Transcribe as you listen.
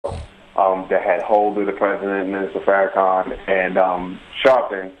that had hold of the president, Minister Farrakhan, and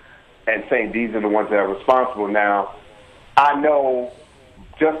Sharpton, and saying these are the ones that are responsible. Now, I know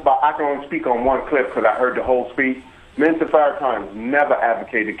I can only speak on one clip because I heard the whole speech. Minister Farrakhan never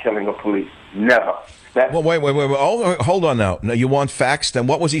advocated killing of police. Never. Well, wait. Hold on now. Now, you want facts? Then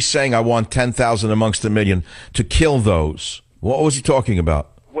what was he saying? I want 10,000 amongst a million to kill those. What was he talking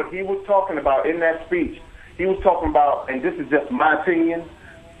about? What he was talking about in that speech, he was talking about, and this is just my opinion,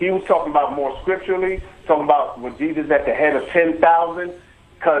 he was talking about more scripturally, talking about when Jesus at the head of 10,000,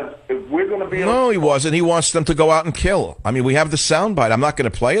 because if we're going to be... No, he wasn't. He wants them to go out and kill. I mean, we have the soundbite. I'm not going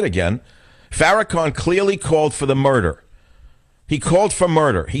to play it again. Farrakhan clearly called for the murder. He called for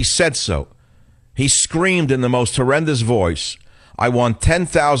murder. He said so. He screamed in the most horrendous voice, I want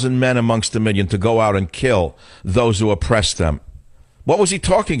 10,000 men amongst a million to go out and kill those who oppress them. What was he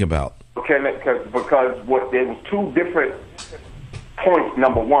talking about? Okay, because there was two different points,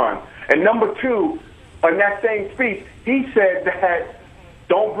 number one. And number two, in that same speech, he said that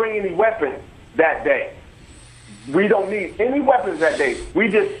don't bring any weapons that day. We don't need any weapons that day. We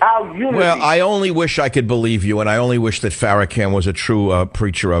just, our unity. Well, I only wish I could believe you, and I only wish that Farrakhan was a true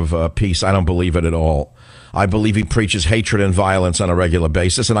preacher of peace. I don't believe it at all. I believe he preaches hatred and violence on a regular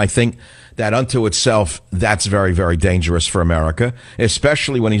basis, and I think that unto itself, that's very, very dangerous for America,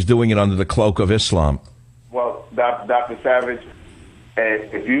 especially when he's doing it under the cloak of Islam. Well, Dr. Savage,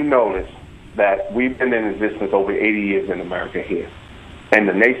 if you notice that we've been in existence over 80 years in America here, and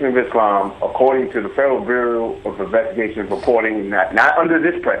the Nation of Islam, according to the Federal Bureau of Investigation reporting, not under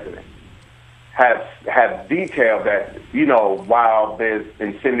this president, have detailed that, while there's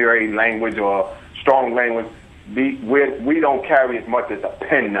incendiary language or strong language, we don't carry as much as a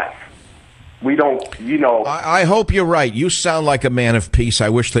penknife. We don't, I hope you're right. You sound like a man of peace. I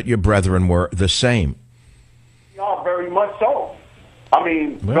wish that your brethren were the same. We are very much so. I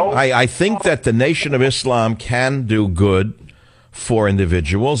mean, well, I think that the Nation of Islam can do good for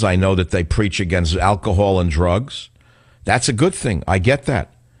individuals. I know that they preach against alcohol and drugs. That's a good thing. I get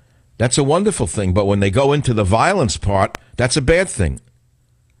that. That's a wonderful thing. But when they go into the violence part, that's a bad thing.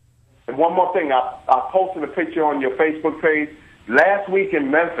 And one more thing. I posted a picture on your Facebook page. Last week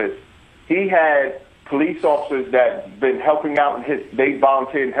in Memphis, he had police officers that been helping out in they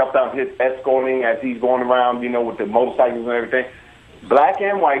volunteered and helped out in his escorting as he's going around, with the motorcycles and everything. Black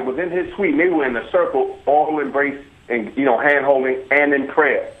and white was in his suite. They were in a circle, all embraced, and hand holding and in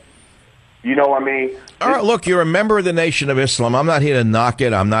prayer. You know what I mean? All right, look, you're a member of the Nation of Islam. I'm not here to knock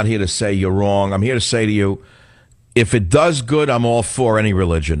it. I'm not here to say you're wrong. I'm here to say to you, if it does good, I'm all for any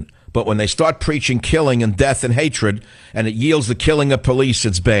religion. But when they start preaching killing and death and hatred, and it yields the killing of police,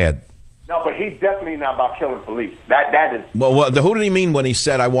 it's bad. No, but he's definitely not about killing police. That is... Well, who did he mean when he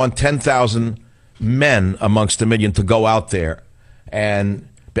said, I want 10,000 men amongst a million to go out there? And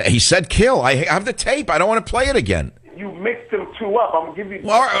he said kill. I have the tape. I don't want to play it again. You mixed them two up. I'm going to give you...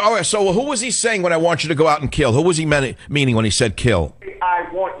 Well, all right, so who was he saying when I want you to go out and kill? Who was he meaning when he said kill? I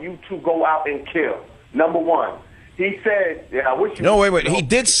want you to go out and kill. Number one. He said... I wish you... No, wait. He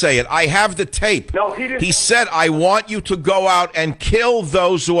did say it. I have the tape. No, he didn't. He said, I want you to go out and kill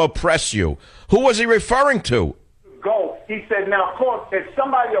those who oppress you. Who was he referring to? Go. He said, now, of course, if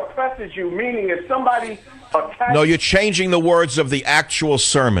somebody oppresses you, meaning if somebody attacks... No, you're changing the words of the actual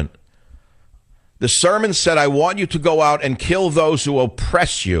sermon. The sermon said, I want you to go out and kill those who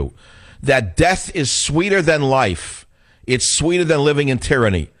oppress you. That death is sweeter than life. It's sweeter than living in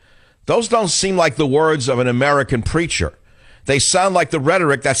tyranny. Those don't seem like the words of an American preacher. They sound like the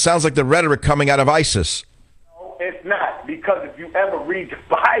rhetoric. That sounds like the rhetoric coming out of ISIS. No, it's not. Because if you ever read the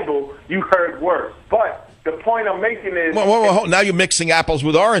Bible, you heard worse. But the point I'm making is... Well, now you're mixing apples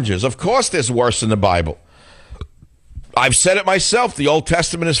with oranges. Of course there's worse in the Bible. I've said it myself. The Old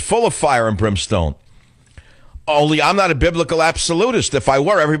Testament is full of fire and brimstone. Only I'm not a biblical absolutist. If I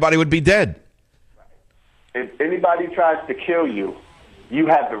were, everybody would be dead. If anybody tries to kill you, you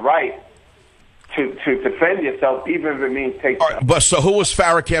have the right to defend yourself, even if it means take... But so who was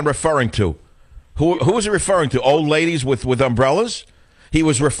Farrakhan referring to? Who was he referring to? Old ladies with umbrellas? He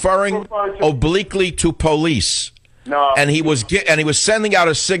was referring obliquely to police. No. And he was sending out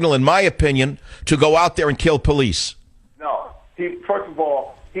a signal, in my opinion, to go out there and kill police. No. First of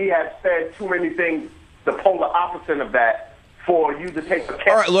all, he has said too many things, the polar opposite of that, for you to take the...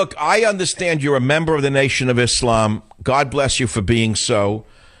 All right, look, I understand you're a member of the Nation of Islam. God bless you for being so.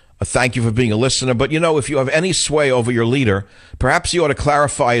 Thank you for being a listener. But, if you have any sway over your leader, perhaps you ought to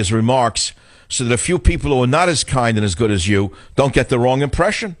clarify his remarks so that a few people who are not as kind and as good as you don't get the wrong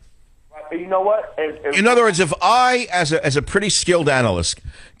impression. You know what? In other words, if I, as a pretty skilled analyst,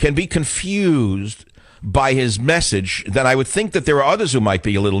 can be confused by his message, then I would think that there are others who might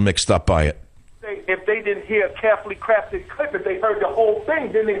be a little mixed up by it. If they didn't hear a carefully crafted clip, if they heard the whole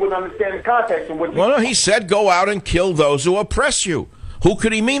thing, then they would understand the context of what. Well, no, he said, "Go out and kill those who oppress you." Who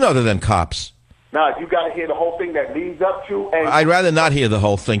could he mean other than cops? No, you got to hear the whole thing that leads up to. And I'd rather not hear the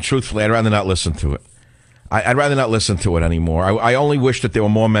whole thing. Truthfully, I'd rather not listen to it. I'd rather not listen to it anymore. I only wish that there were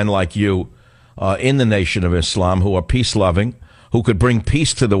more men like you in the Nation of Islam who are peace-loving, who could bring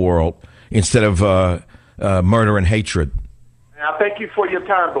peace to the world instead of murder and hatred. I thank you for your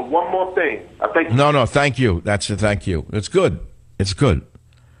time, but one more thing. No, thank you. That's it. Thank you. It's good. It's good.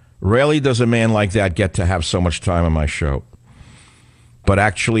 Rarely does a man like that get to have so much time on my show. But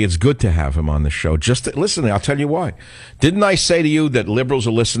actually, it's good to have him on the show. Just listen, I'll tell you why. Didn't I say to you that liberals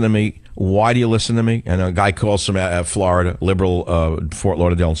will listen to me? Why do you listen to me? And a guy calls from Florida, liberal, Fort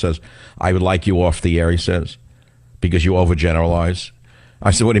Lauderdale, and says, "I would like you off the air," he says, "because you overgeneralize." I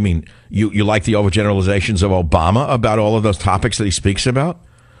said, "What do you mean? You like the overgeneralizations of Obama about all of those topics that he speaks about?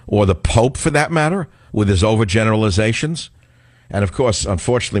 Or the Pope, for that matter, with his overgeneralizations?" And, of course,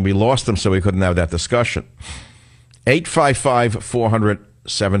 unfortunately, we lost him, so we couldn't have that discussion.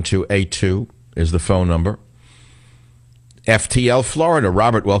 855-400-7282 is the phone number. FTL, Florida.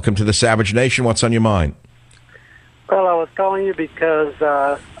 Robert, welcome to the Savage Nation. What's on your mind? Well, I was calling you because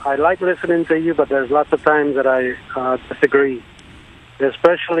I like listening to you, but there's lots of times that I disagree.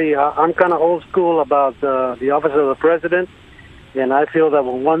 Especially, I'm kind of old school about the office of the president, and I feel that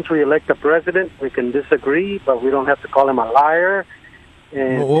once we elect a president, we can disagree, but we don't have to call him a liar.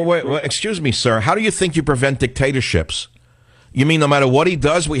 Wait, excuse me, sir. How do you think you prevent dictatorships? You mean no matter what he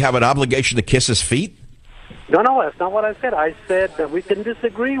does, we have an obligation to kiss his feet? No, that's not what I said. I said that we can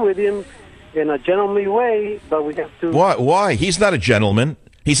disagree with him in a gentlemanly way, but we have to... Why? He's not a gentleman.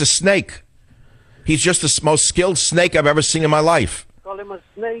 He's a snake. He's just the most skilled snake I've ever seen in my life. Call him a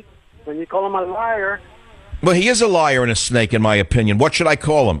snake. When you call him a liar... Well, he is a liar and a snake, in my opinion. What should I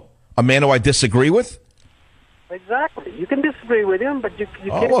call him? A man who I disagree with? Exactly. You can disagree with him, but you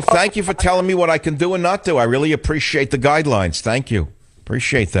can't... Oh, well, thank you for telling me what I can do and not do. I really appreciate the guidelines. Thank you.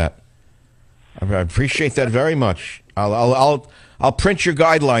 Appreciate that. I appreciate that very much. I'll print your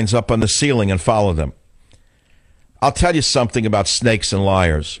guidelines up on the ceiling and follow them. I'll tell you something about snakes and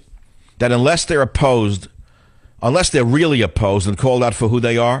liars. That unless they're really opposed and called out for who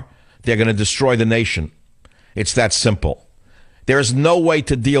they are, they're going to destroy the nation. It's that simple. There is no way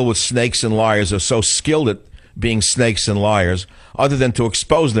to deal with snakes and liars who are so skilled at being snakes and liars other than to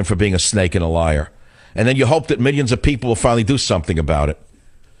expose them for being a snake and a liar. And then you hope that millions of people will finally do something about it.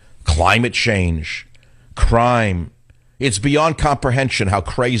 Climate change, crime. It's beyond comprehension how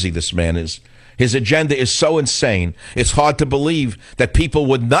crazy this man is. His agenda is so insane, it's hard to believe that people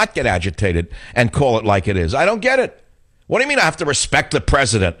would not get agitated and call it like it is. I don't get it. What do you mean I have to respect the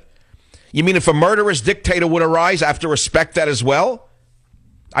president? You mean if a murderous dictator would arise, I have to respect that as well?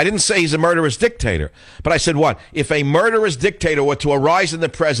 I didn't say he's a murderous dictator, but I said what? If a murderous dictator were to arise in the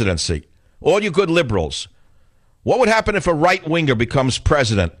presidency, all you good liberals, what would happen if a right-winger becomes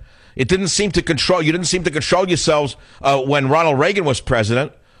president? You didn't seem to control yourselves when Ronald Reagan was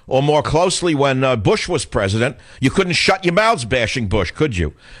president, or more closely when Bush was president. You couldn't shut your mouths bashing Bush, could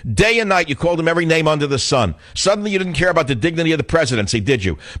you? Day and night, you called him every name under the sun. Suddenly, you didn't care about the dignity of the presidency, did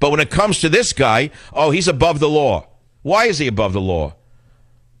you? But when it comes to this guy, oh, he's above the law. Why is he above the law?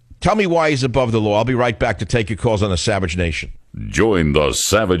 Tell me why he's above the law. I'll be right back to take your calls on the Savage Nation. Join the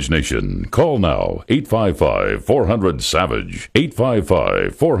Savage Nation. Call now, 855-400-SAVAGE,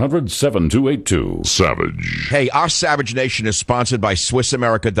 855-400-7282. Savage. Hey, our Savage Nation is sponsored by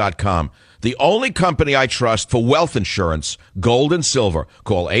SwissAmerica.com, the only company I trust for wealth insurance, gold and silver.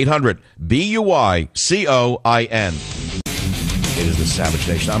 Call 800-BUICOIN. It is the Savage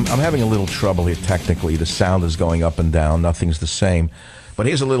Nation. I'm having a little trouble here technically. The sound is going up and down. Nothing's the same. But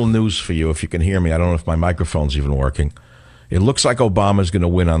here's a little news for you, if you can hear me. I don't know if my microphone's even working. It looks like Obama's going to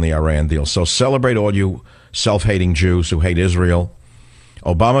win on the Iran deal. So celebrate all you self-hating Jews who hate Israel.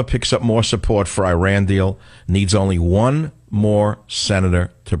 Obama picks up more support for Iran deal, needs only one more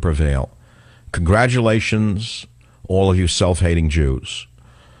senator to prevail. Congratulations, all of you self-hating Jews.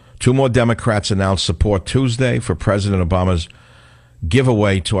 Two more Democrats announced support Tuesday for President Obama's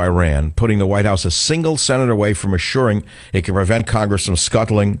giveaway to Iran, putting the White House a single senator away from assuring it can prevent Congress from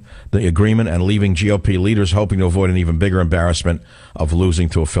scuttling the agreement and leaving GOP leaders hoping to avoid an even bigger embarrassment of losing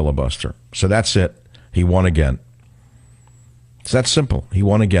to a filibuster. So that's it. He won again. It's that simple. He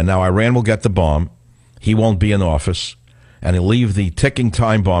won again. Now Iran will get the bomb. He won't be in office. And he'll leave the ticking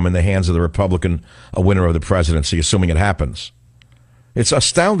time bomb in the hands of the Republican winner of the presidency, assuming it happens. It's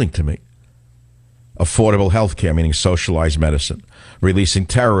astounding to me. Affordable health care, meaning socialized medicine. Releasing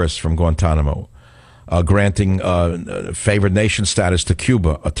terrorists from Guantanamo. granting favored nation status to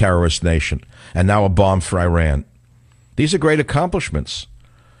Cuba, a terrorist nation, and now a bomb for Iran. These are great accomplishments,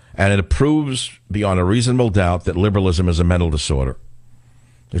 and it proves beyond a reasonable doubt that liberalism is a mental disorder.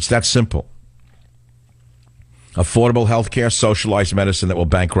 It's that simple. Affordable health care, socialized medicine that will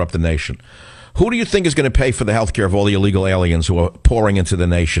bankrupt the nation. Who do you think is going to pay for the health care of all the illegal aliens who are pouring into the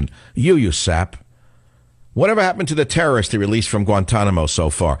nation? You sap. Whatever happened to the terrorists they released from Guantanamo so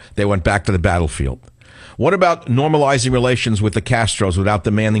far? They went back to the battlefield. What about normalizing relations with the Castros without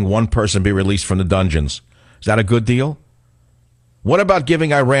demanding one person be released from the dungeons? Is that a good deal? What about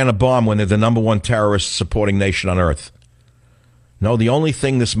giving Iran a bomb when they're the number one terrorist supporting nation on earth? No, the only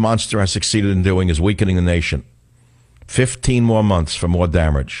thing this monster has succeeded in doing is weakening the nation. 15 more months for more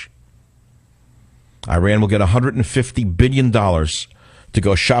damage. Iran will get $150 billion to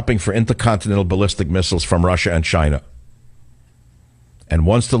go shopping for intercontinental ballistic missiles from Russia and China. And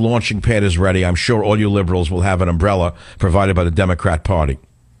once the launching pad is ready, I'm sure all you liberals will have an umbrella provided by the Democrat Party.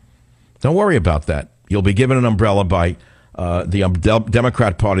 Don't worry about that. You'll be given an umbrella by the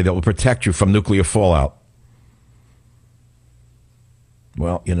Democrat Party that will protect you from nuclear fallout.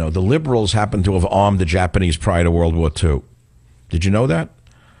 Well, you know, the liberals happen to have armed the Japanese prior to World War II. Did you know that?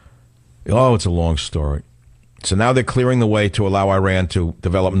 Oh, it's a long story. So now they're clearing the way to allow Iran to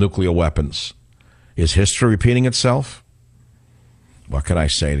develop nuclear weapons. Is history repeating itself? What can I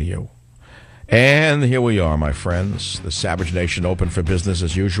say to you? And here we are, my friends. The Savage Nation open for business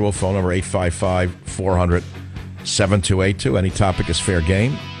as usual. Phone number 855-400-7282. Any topic is fair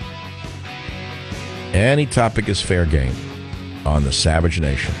game. Any topic is fair game on the Savage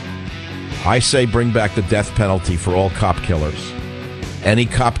Nation. I say bring back the death penalty for all cop killers. Any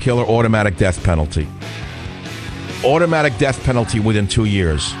cop killer, automatic death penalty. Automatic death penalty within 2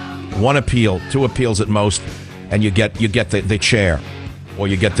 years. 1 appeal, 2 appeals at most, and you get the chair, or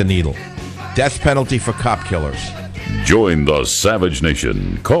you get the needle. Death penalty for cop killers. Join the Savage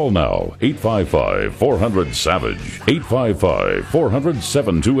Nation. Call now, 855-400-SAVAGE.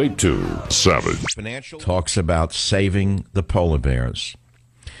 855-400-7282. Savage. Financial talks about saving the polar bears.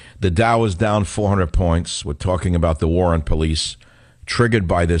 The Dow is down 400 points. We're talking about the war on police, triggered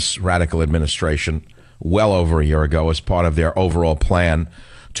by this radical administration well over a year ago as part of their overall plan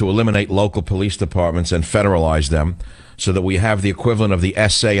to eliminate local police departments and federalize them so that we have the equivalent of the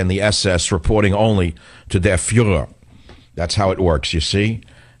SA and the SS reporting only to their Führer. That's how it works, you see?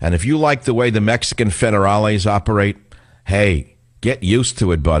 And if you like the way the Mexican federales operate, hey, get used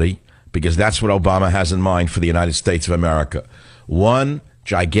to it, buddy, because that's what Obama has in mind for the United States of America. One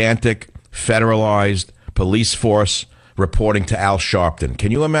gigantic, federalized police force reporting to Al Sharpton.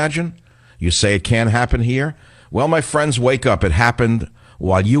 Can you imagine? You say it can't happen here? Well, my friends, wake up. It happened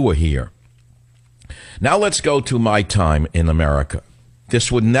while you were here. Now let's go to my time in America.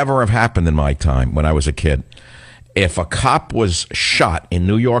 This would never have happened in my time when I was a kid. If a cop was shot in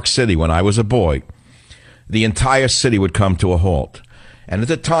New York City when I was a boy, the entire city would come to a halt. And at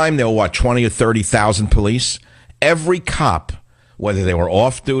the time, there were, 20 or 30,000 police? Every cop, whether they were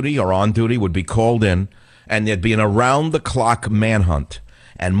off duty or on duty, would be called in, and there'd be an around-the-clock manhunt.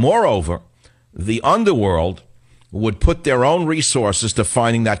 And moreover, the underworld would put their own resources to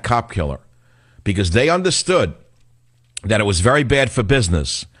finding that cop killer because they understood that it was very bad for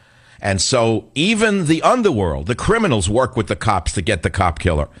business. And so even the underworld, the criminals, work with the cops to get the cop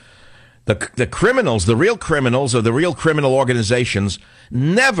killer. The criminals, the real criminals or the real criminal organizations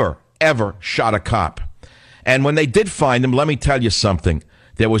never, ever shot a cop. And when they did find him, let me tell you something.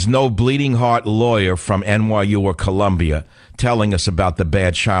 There was no bleeding heart lawyer from NYU or Columbia telling us about the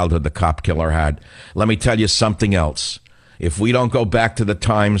bad childhood the cop killer had. Let me tell you something else. If we don't go back to the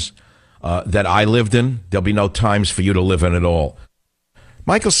times that I lived in, there'll be no times for you to live in at all.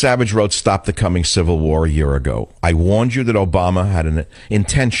 Michael Savage wrote Stop the Coming Civil War a year ago. I warned you that Obama had an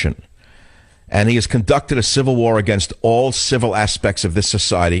intention, and he has conducted a civil war against all civil aspects of this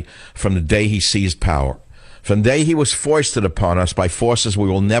society from the day he seized power. From the day he was foisted upon us by forces we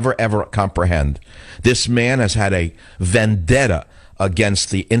will never, ever comprehend. This man has had a vendetta against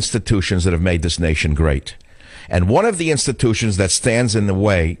the institutions that have made this nation great. And one of the institutions that stands in the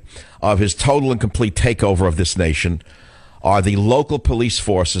way of his total and complete takeover of this nation are the local police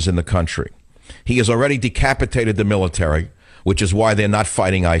forces in the country. He has already decapitated the military which is why they're not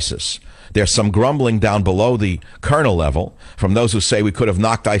fighting ISIS. There's some grumbling down below the colonel level from those who say we could have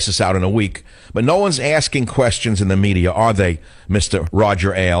knocked ISIS out in a week. But no one's asking questions in the media, are they, Mr.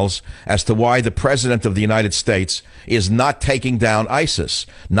 Roger Ailes, as to why the President of the United States is not taking down ISIS,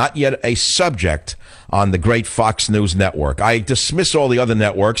 not yet a subject on the great Fox News network. I dismiss all the other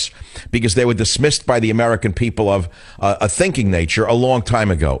networks because they were dismissed by the American people of a thinking nature a long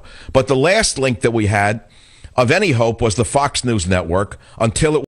time ago. But the last link that we had of any hope was the Fox News network until it